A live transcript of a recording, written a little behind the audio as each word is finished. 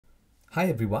Hi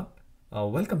everyone,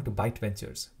 welcome to Byte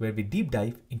Ventures, where we deep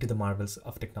dive into the marvels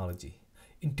of technology.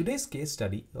 In today's case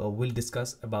study, we'll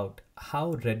discuss about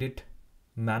how Reddit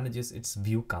manages its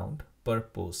view count per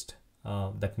post.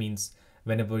 That means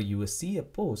whenever you see a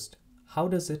post, how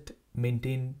does it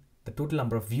maintain the total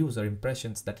number of views or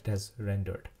impressions that it has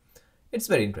rendered? It's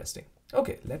very interesting.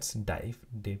 Okay, let's dive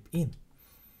deep in.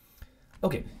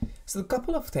 Okay, so a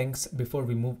couple of things before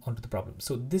we move on to the problem.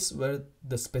 So this were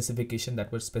the specification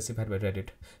that were specified by Reddit.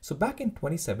 So back in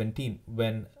 2017,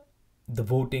 when the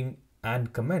voting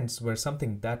and comments were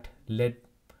something that led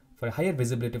for a higher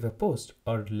visibility of a post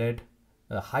or led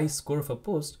a high score of a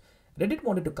post, Reddit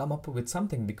wanted to come up with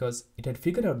something because it had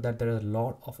figured out that there are a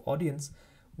lot of audience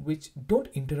which don't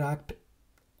interact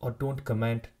or don't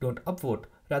comment, don't upvote,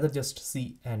 rather just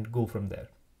see and go from there.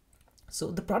 So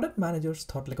the product managers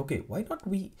thought like, okay, why not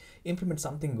we implement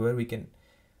something where we can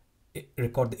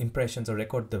record the impressions or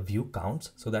record the view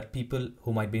counts so that people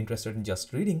who might be interested in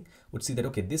just reading would see that,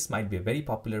 okay, this might be a very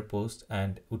popular post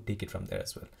and would take it from there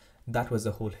as well. That was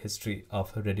the whole history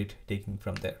of Reddit taking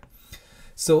from there.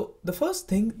 So the first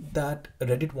thing that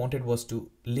Reddit wanted was to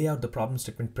lay out the problem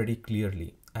statement pretty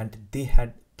clearly, and they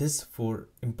had these four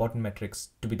important metrics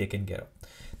to be taken care of.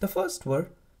 The first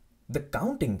were the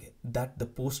counting that the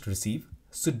post receive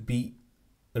should be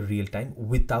real time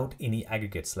without any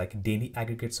aggregates, like daily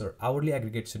aggregates or hourly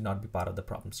aggregates should not be part of the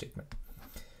problem statement.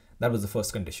 That was the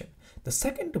first condition. The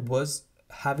second was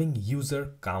having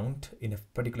user count in a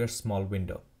particular small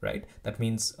window, right? That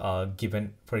means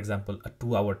given, for example, a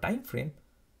 2-hour time frame,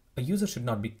 a user should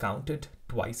not be counted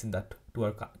twice in that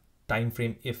 2-hour time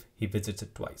frame if he visits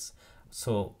it twice.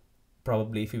 So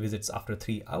probably if he visits after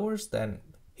 3 hours, then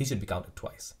he should be counted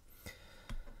twice.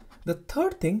 The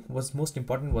third thing was most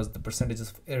important was the percentages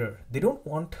of error. They don't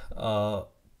want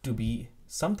to be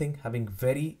something having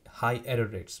very high error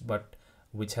rates, but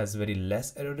which has very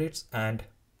less error rates, and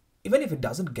even if it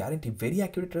doesn't guarantee very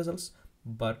accurate results,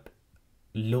 but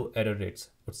low error rates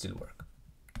would still work.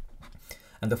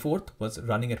 And the fourth was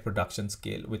running at production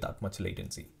scale without much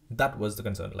latency. That was the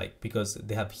concern, like because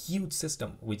they have huge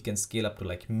system which can scale up to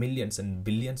like millions and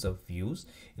billions of views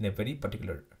in a very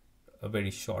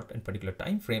short and particular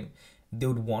time frame, they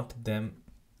would want them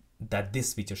that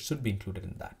this feature should be included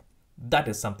in that. That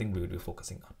is something we will be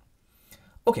focusing on.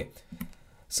 Okay,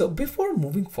 so before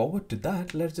moving forward to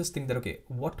that, let's just think that, okay,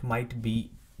 what might be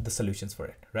the solutions for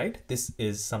it, right? This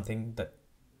is something that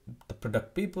the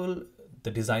product people,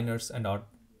 the designers and art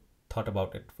thought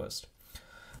about it first.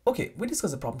 Okay, we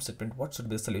discussed the problem statement. What should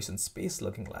be the solution space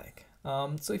looking like?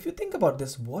 So if you think about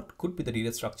this, what could be the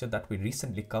data structure that we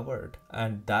recently covered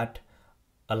and that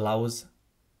allows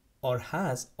or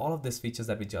has all of these features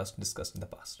that we just discussed in the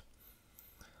past?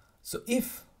 So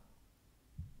if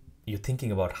you're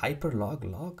thinking about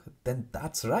HyperLogLog, then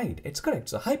that's right, it's correct.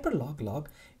 So HyperLogLog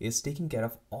is taking care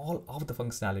of all of the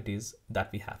functionalities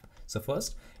that we have. So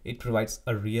first, it provides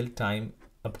a real-time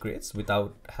upgrades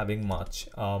without having much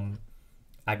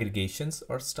aggregations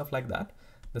or stuff like that.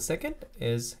 The second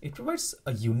is it provides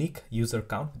a unique user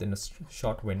count within a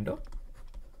short window.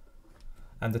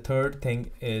 And the third thing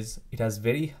is it has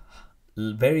very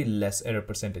less error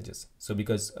percentages. So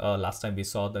because last time we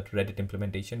saw that Reddit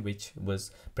implementation, which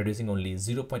was producing only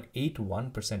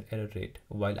 0.81% error rate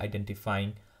while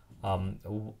identifying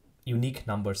unique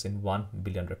numbers in 1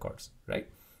 billion records, right?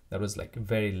 That was like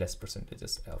very less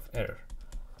percentages of error.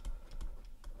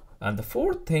 And the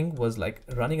fourth thing was like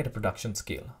running at a production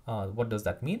scale. What does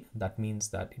that mean? That means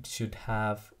that it should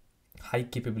have high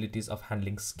capabilities of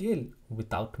handling scale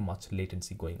without much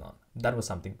latency going on. That was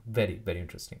something very, very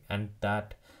interesting. And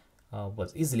that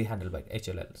was easily handled by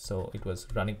HLL. So it was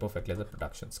running perfectly as a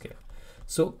production scale.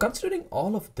 So considering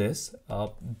all of this,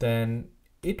 then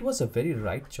it was a very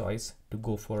right choice to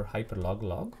go for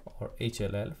HyperLogLog or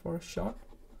HLL for short.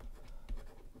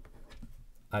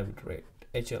 I would rate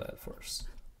HLL first,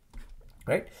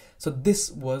 right? So this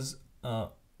was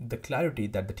the clarity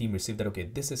that the team received that, okay,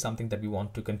 this is something that we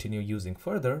want to continue using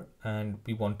further and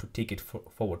we want to take it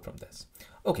forward from this.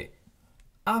 Okay,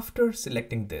 after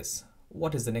selecting this,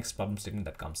 what is the next problem statement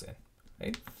that comes in,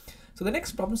 right? So the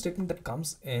next problem statement that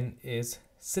comes in is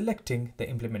selecting the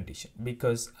implementation,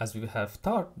 because as we have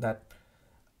thought that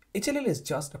HLL is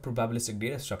just a probabilistic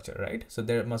data structure, right? So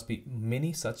there must be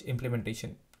many such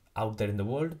implementation out there in the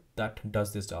world that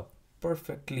does this job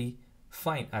perfectly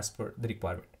fine as per the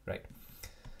requirement, right?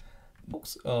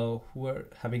 Folks who are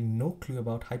having no clue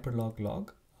about HyperLogLog,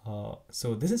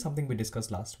 so this is something we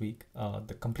discussed last week,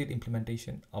 the complete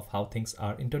implementation of how things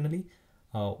are internally.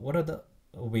 What are the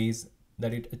ways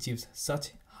that it achieves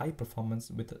such high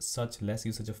performance with such less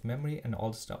usage of memory and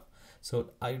all the stuff.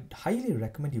 So I highly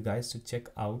recommend you guys to check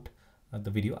out the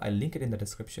video. I'll link it in the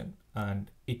description, and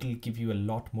it will give you a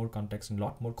lot more context and a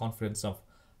lot more confidence of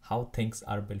how things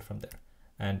are built from there.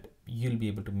 And you'll be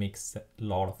able to make a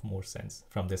lot of more sense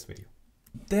from this video.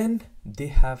 Then they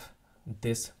have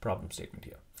this problem statement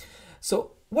here.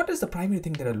 So what is the primary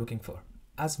thing that they're looking for?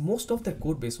 As most of their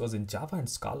code base was in Java and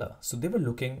Scala, so they were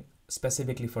looking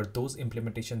specifically for those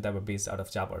implementations that were based out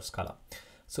of Java or Scala.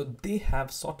 So they have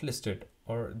shortlisted,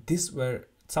 or these were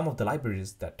some of the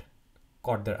libraries that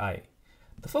caught their eye.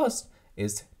 The first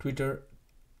is Twitter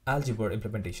Algebra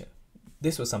implementation.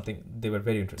 This was something they were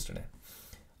very interested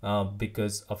in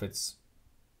because of its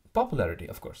popularity,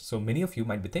 of course. So many of you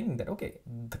might be thinking that, okay,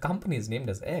 the company is named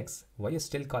as X, why are you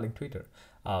still calling Twitter?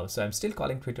 So I'm still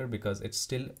calling Twitter because it's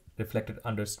still reflected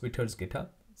under Twitter's GitHub.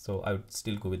 So I would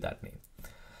still go with that name.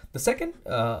 The second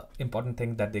important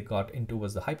thing that they got into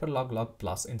was the HyperLogLog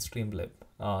plus in Streamlib.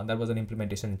 That was an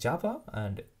implementation in Java,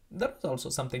 and that was also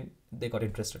something they got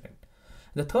interested in.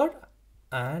 The third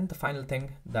and the final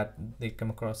thing that they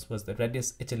come across was the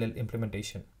Redis HLL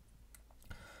implementation.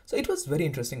 So it was very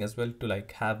interesting as well to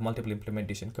like have multiple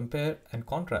implementation, compare and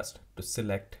contrast to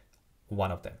select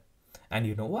one of them. And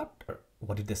you know what?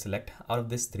 What did they select out of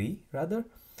these three? Rather,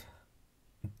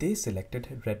 they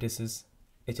selected Redis's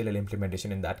HLL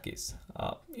implementation in that case.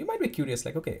 You might be curious,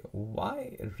 like, okay,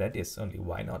 why Redis only?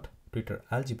 Why not Twitter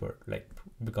Algebra? Like,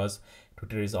 because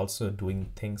Twitter is also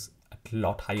doing things at a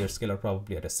lot higher scale, or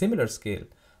probably at a similar scale.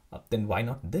 Then why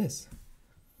not this?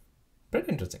 Pretty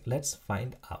interesting. Let's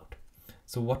find out.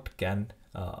 So what can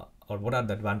or what are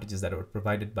the advantages that were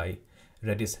provided by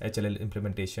Redis HLL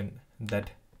implementation that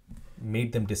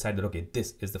made them decide that, okay,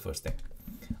 this is the first thing.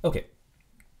 Okay.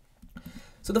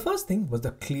 So the first thing was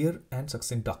the clear and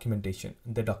succinct documentation.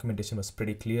 The documentation was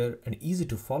pretty clear and easy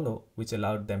to follow, which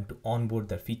allowed them to onboard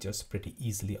their features pretty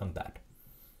easily on that.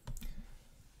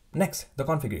 Next, the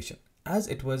configuration. As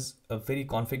it was a very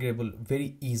configurable,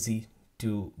 very easy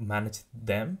to manage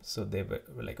them. So they were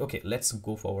like, okay, let's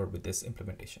go forward with this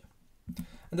implementation.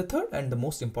 And the third and the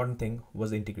most important thing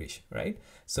was the integration, right?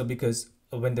 So because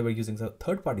when they were using the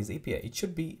third party's API, it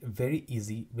should be very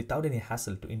easy without any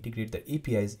hassle to integrate the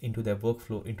APIs into their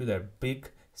workflow, into their big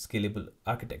scalable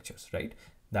architectures, right?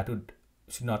 That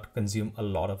should not consume a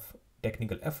lot of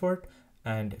technical effort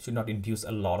and should not induce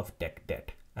a lot of tech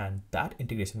debt. And that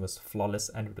integration was flawless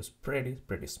and it was pretty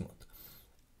smooth.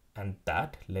 And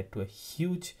that led to a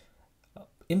huge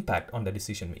impact on the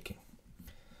decision making.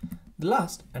 The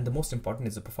last and the most important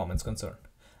is the performance concern.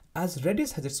 As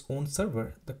Redis has its own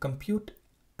server, the compute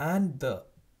and the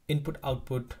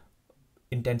input-output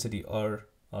intensity, or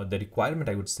the requirement,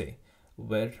 I would say,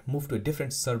 were moved to a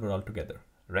different server altogether,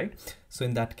 right? So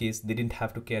in that case, they didn't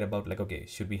have to care about like, okay,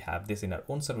 should we have this in our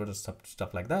own server or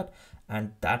stuff like that?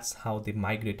 And that's how they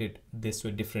migrated this to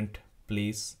a different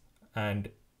place, and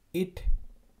it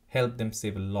helped them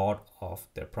save a lot of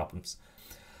their problems.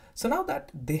 So now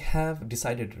that they have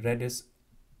decided Redis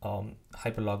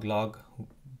HyperLogLog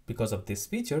because of these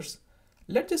features,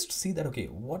 let's just see that, okay,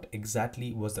 what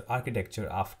exactly was the architecture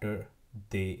after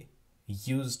they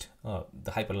used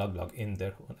the HyperLogLog in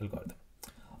their own algorithm.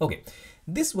 Okay,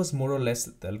 this was more or less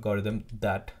the algorithm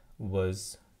that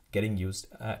was getting used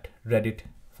at Reddit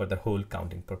for the whole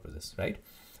counting purposes, right?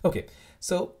 Okay,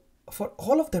 so for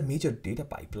all of their major data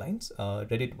pipelines,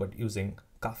 Reddit was using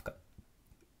Kafka.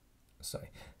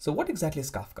 So what exactly is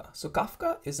Kafka? So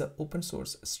Kafka is an open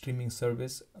source streaming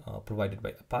service provided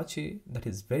by Apache that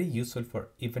is very useful for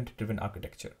event-driven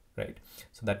architecture, right?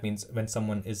 So that means when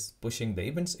someone is pushing the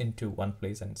events into one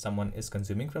place and someone is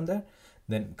consuming from there,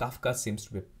 then Kafka seems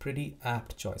to be a pretty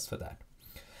apt choice for that.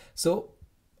 So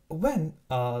when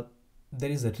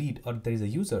there is a read, or there is a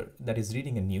user that is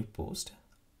reading a new post,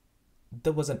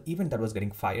 there was an event that was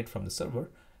getting fired from the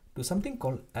server to something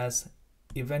called as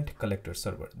event collector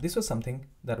server. This was something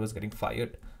that was getting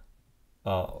fired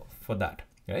for that,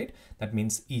 right? That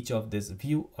means each of this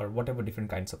view or whatever different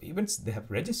kinds of events they have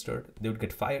registered, they would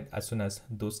get fired as soon as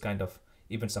those kind of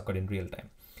events occurred in real time.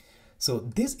 So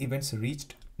these events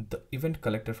reached the event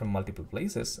collector from multiple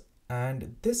places,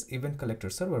 and this event collector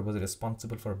server was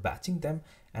responsible for batching them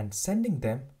and sending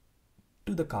them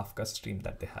to the Kafka stream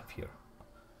that they have here,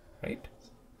 right?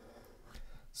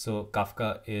 So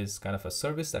Kafka is kind of a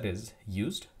service that is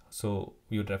used. So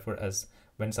we would refer as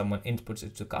when someone inputs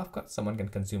it to Kafka, someone can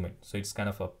consume it. So it's kind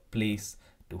of a place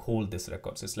to hold this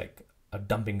records. It's like a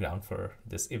dumping ground for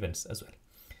these events as well.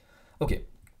 Okay,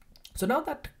 so now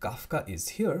that Kafka is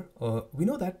here, we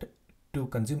know that to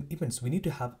consume events, we need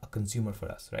to have a consumer for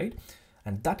us, right?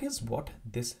 And that is what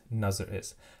this Nuzzer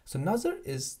is. So Nuzzer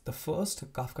is the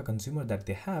first Kafka consumer that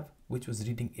they have, which was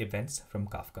reading events from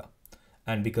Kafka.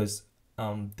 And because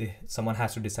someone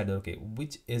has to decide, okay,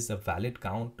 which is a valid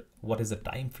count, what is the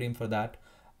time frame for that,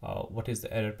 what is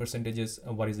the error percentages,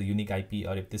 what is the unique IP,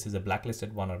 or if this is a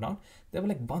blacklisted one or not. There were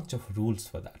like bunch of rules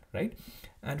for that, right?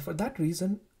 And for that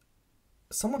reason,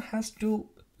 someone has to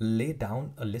lay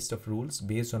down a list of rules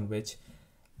based on which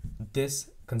this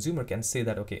consumer can say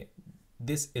that, okay,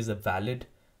 this is a valid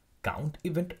count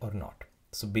event or not.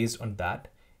 So based on that,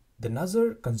 the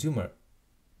another consumer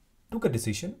took a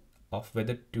decision of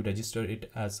whether to register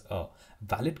it as a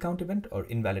valid count event or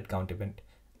invalid count event,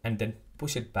 and then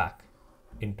push it back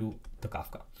into the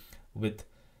Kafka with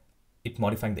it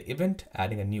modifying the event,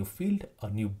 adding a new field, a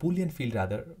new Boolean field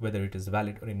rather, whether it is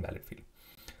valid or invalid field.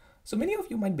 So many of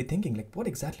you might be thinking like, what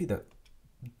exactly the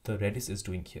Redis is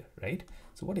doing here, right?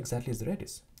 So what exactly is the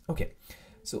Redis? Okay,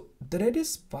 so the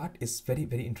Redis part is very,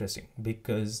 very interesting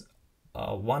because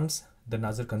once the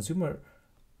Nazar consumer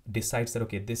decides that,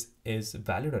 okay, this is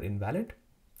valid or invalid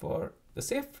for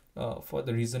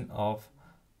the reason of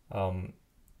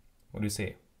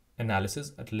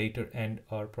analysis at later end,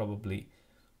 or probably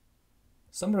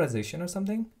summarization or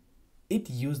something, it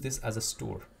used this as a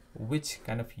store, which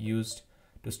kind of used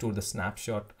to store the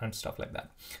snapshot and stuff like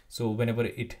that. So whenever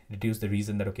it reduced the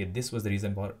reason that, okay, this was the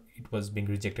reason why it was being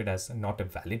rejected as not a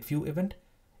valid view event,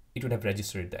 it would have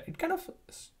registered it there. It kind of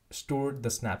stored the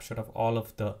snapshot of all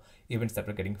of the events that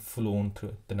were getting flown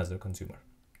through the Nazar consumer.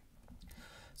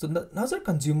 So the Nazar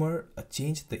consumer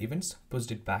changed the events,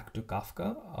 pushed it back to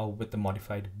Kafka with the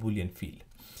modified Boolean field.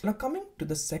 Now coming to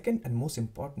the second and most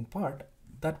important part,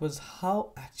 that was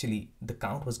how actually the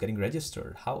count was getting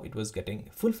registered, how it was getting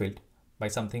fulfilled by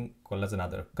something called as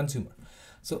another consumer.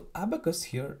 So Abacus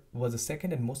here was the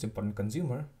second and most important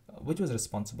consumer, which was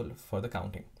responsible for the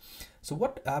counting. So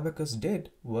what Abacus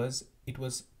did was it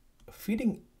was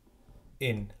feeding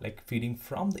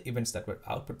from the events that were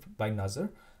output by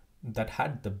Nazar that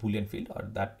had the Boolean field, or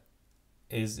that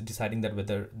is deciding that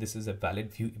whether this is a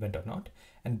valid view event or not.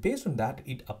 And based on that,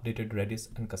 it updated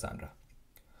Redis and Cassandra.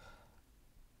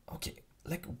 Okay,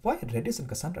 like why Redis and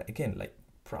Cassandra again? Like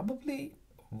probably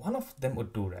one of them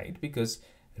would do, right? Because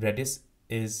Redis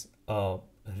is a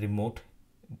remote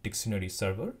dictionary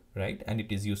server, right? And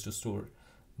it is used to store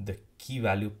the key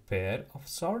value pair of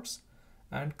sorts.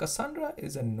 And Cassandra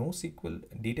is a NoSQL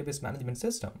database management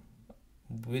system,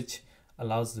 which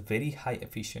allows very high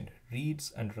efficient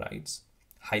reads and writes,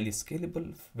 highly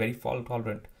scalable, very fault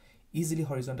tolerant, easily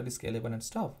horizontally scalable and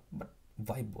stuff. But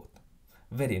why both?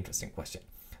 Very interesting question.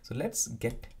 So let's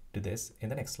get to this in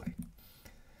the next slide.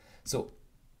 So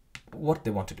what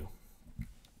they want to do.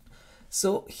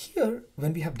 So here,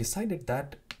 when we have decided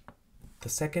that the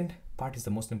second part is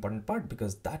the most important part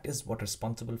because that is what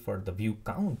responsible for the view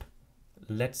count,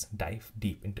 let's dive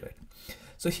deep into it.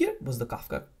 So here was the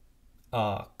Kafka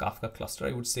cluster,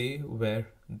 I would say, where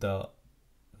the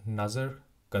Nazar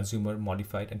consumer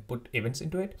modified and put events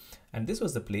into it. And this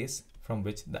was the place from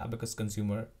which the Abacus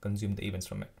consumer consumed the events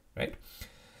from it, right?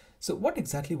 So what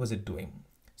exactly was it doing?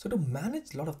 So to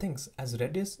manage a lot of things, as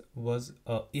Redis was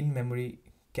a in-memory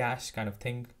cache kind of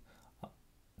thing,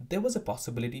 there was a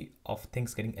possibility of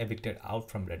things getting evicted out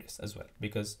from Redis as well,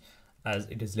 because as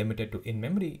it is limited to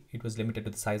in-memory, it was limited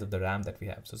to the size of the RAM that we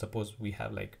have. So suppose we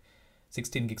have like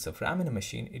 16 gigs of RAM in a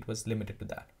machine, it was limited to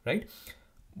that, right?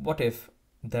 What if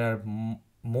there are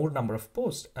more number of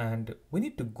posts and we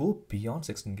need to go beyond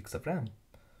 16 gigs of RAM?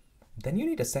 Then you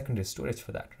need a secondary storage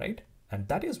for that, right? And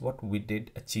that is what we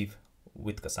did achieve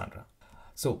with Cassandra.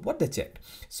 So what they checked,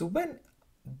 so when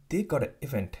they got an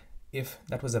event, if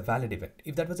that was a valid event,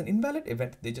 if that was an invalid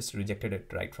event, they just rejected it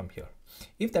right from here.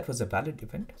 If that was a valid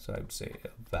event, so I would say a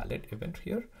valid event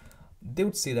here, they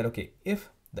would say that, okay, if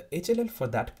the HLL for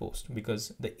that post,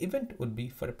 because the event would be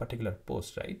for a particular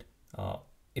post, right?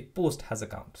 A post has a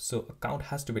count, so a count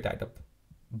has to be tied up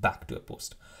back to a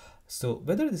post. So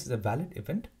whether this is a valid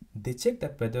event, they check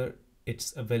that whether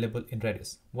it's available in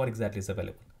Redis. What exactly is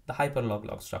available? The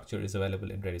HyperLogLog structure is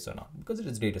available in Redis or not, because it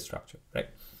is data structure, right?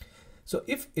 So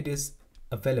if it is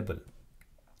available,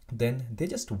 then they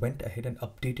just went ahead and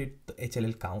updated the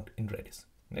HLL count in Redis,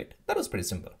 right? That was pretty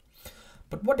simple.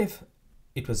 But what if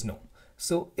it was no?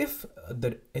 So if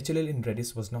the HLL in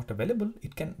Redis was not available,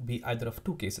 it can be either of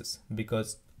two cases,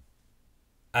 because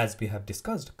as we have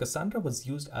discussed, Cassandra was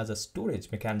used as a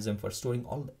storage mechanism for storing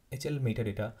all the HLL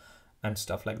metadata and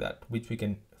stuff like that, which we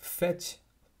can fetch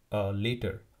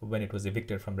later when it was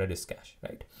evicted from Redis cache,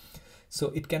 right? So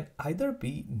it can either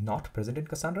be not present in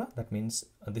Cassandra, that means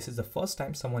this is the first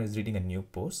time someone is reading a new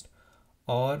post,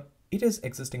 or it is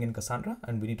existing in Cassandra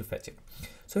and we need to fetch it.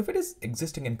 So if it is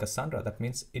existing in Cassandra, that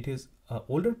means it is an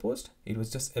older post, it was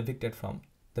just evicted from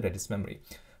the Redis memory.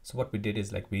 So what we did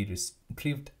is like we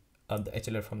retrieved the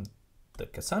HLL from the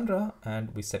Cassandra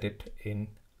and we set it in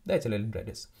the HLL in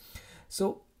Redis.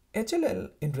 So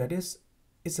HLL in Redis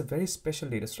is a very special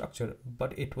data structure,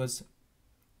 but it was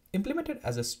implemented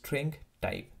as a string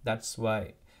type. That's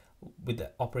why with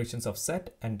the operations of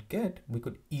set and get, we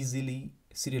could easily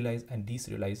serialize and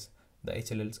deserialize the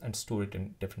HLLs and store it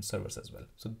in different servers as well.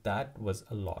 So that was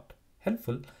a lot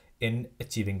helpful in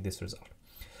achieving this result.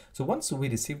 So once we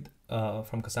received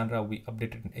from Cassandra, we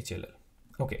updated an HLL.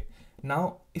 Okay,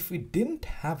 now if we didn't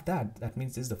have that, that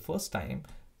means this is the first time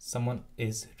someone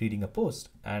is reading a post,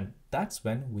 and that's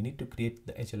when we need to create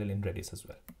the HLL in Redis as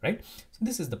well, right? So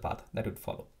this is the path that would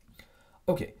follow.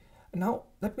 Okay, now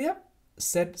that we have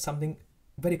said something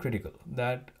very critical,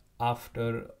 that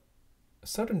after a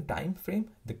certain time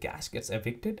frame, the cache gets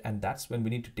evicted, and that's when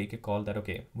we need to take a call that,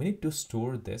 okay, we need to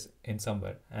store this in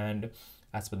somewhere. And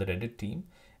as per the Reddit team,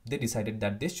 they decided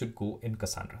that this should go in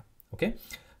Cassandra. Okay,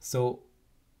 so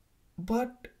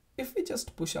but if we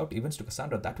just push out events to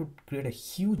Cassandra, that would create a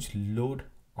huge load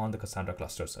on the Cassandra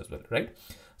clusters as well, right?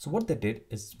 So what they did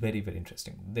is very, very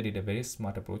interesting. They did a very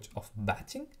smart approach of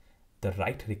batching the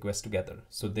right requests together.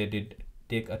 So they did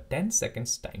take a 10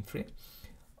 seconds time frame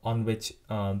on which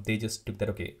they just took that,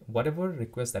 okay, whatever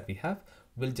request that we have,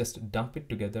 we'll just dump it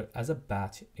together as a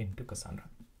batch into Cassandra.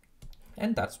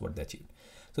 And that's what they achieved.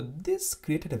 So this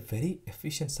created a very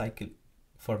efficient cycle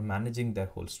for managing their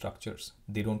whole structures.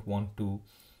 They don't want to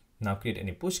now create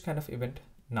any push kind of event.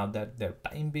 Now that they're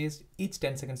time-based, each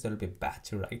 10 seconds there will be a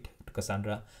batch write to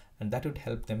Cassandra, and that would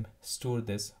help them store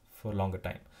this for a longer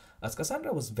time. As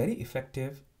Cassandra was very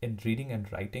effective in reading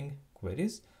and writing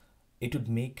queries, it would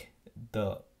make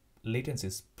the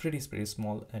latencies pretty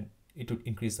small, and it would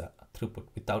increase the throughput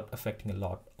without affecting a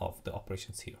lot of the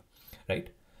operations here, right?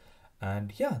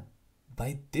 And yeah,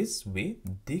 by this way,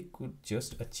 they could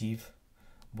just achieve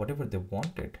whatever they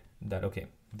wanted. That, okay,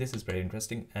 this is very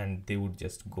interesting, and they would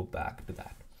just go back to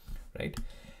that, right?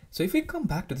 So if we come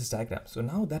back to this diagram, so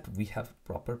now that we have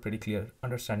proper, pretty clear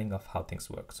understanding of how things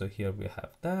work. So here we have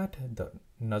that the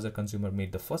Nazar consumer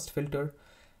made the first filter,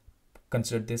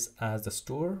 considered this as the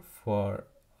store for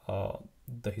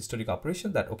the historic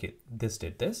operation, that, okay, this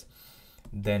did this.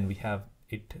 Then we have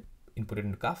it inputted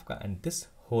into Kafka, and this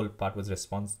whole part was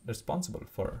responsible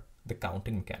for the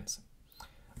counting mechanism,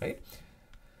 right?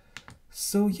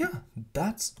 So yeah,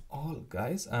 that's all,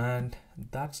 guys, and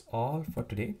that's all for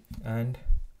today. And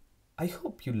I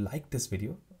hope you like this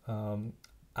video.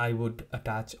 I would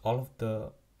attach all of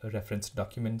the reference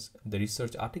documents, the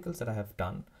research articles that I have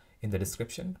done in the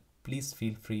description. Please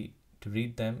feel free to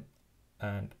read them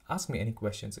and ask me any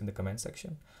questions in the comment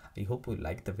section. I hope you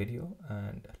liked the video,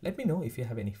 and let me know if you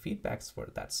have any feedbacks for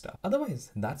that stuff.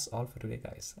 Otherwise, that's all for today,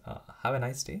 guys. Have a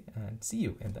nice day, and see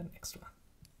you in the next one.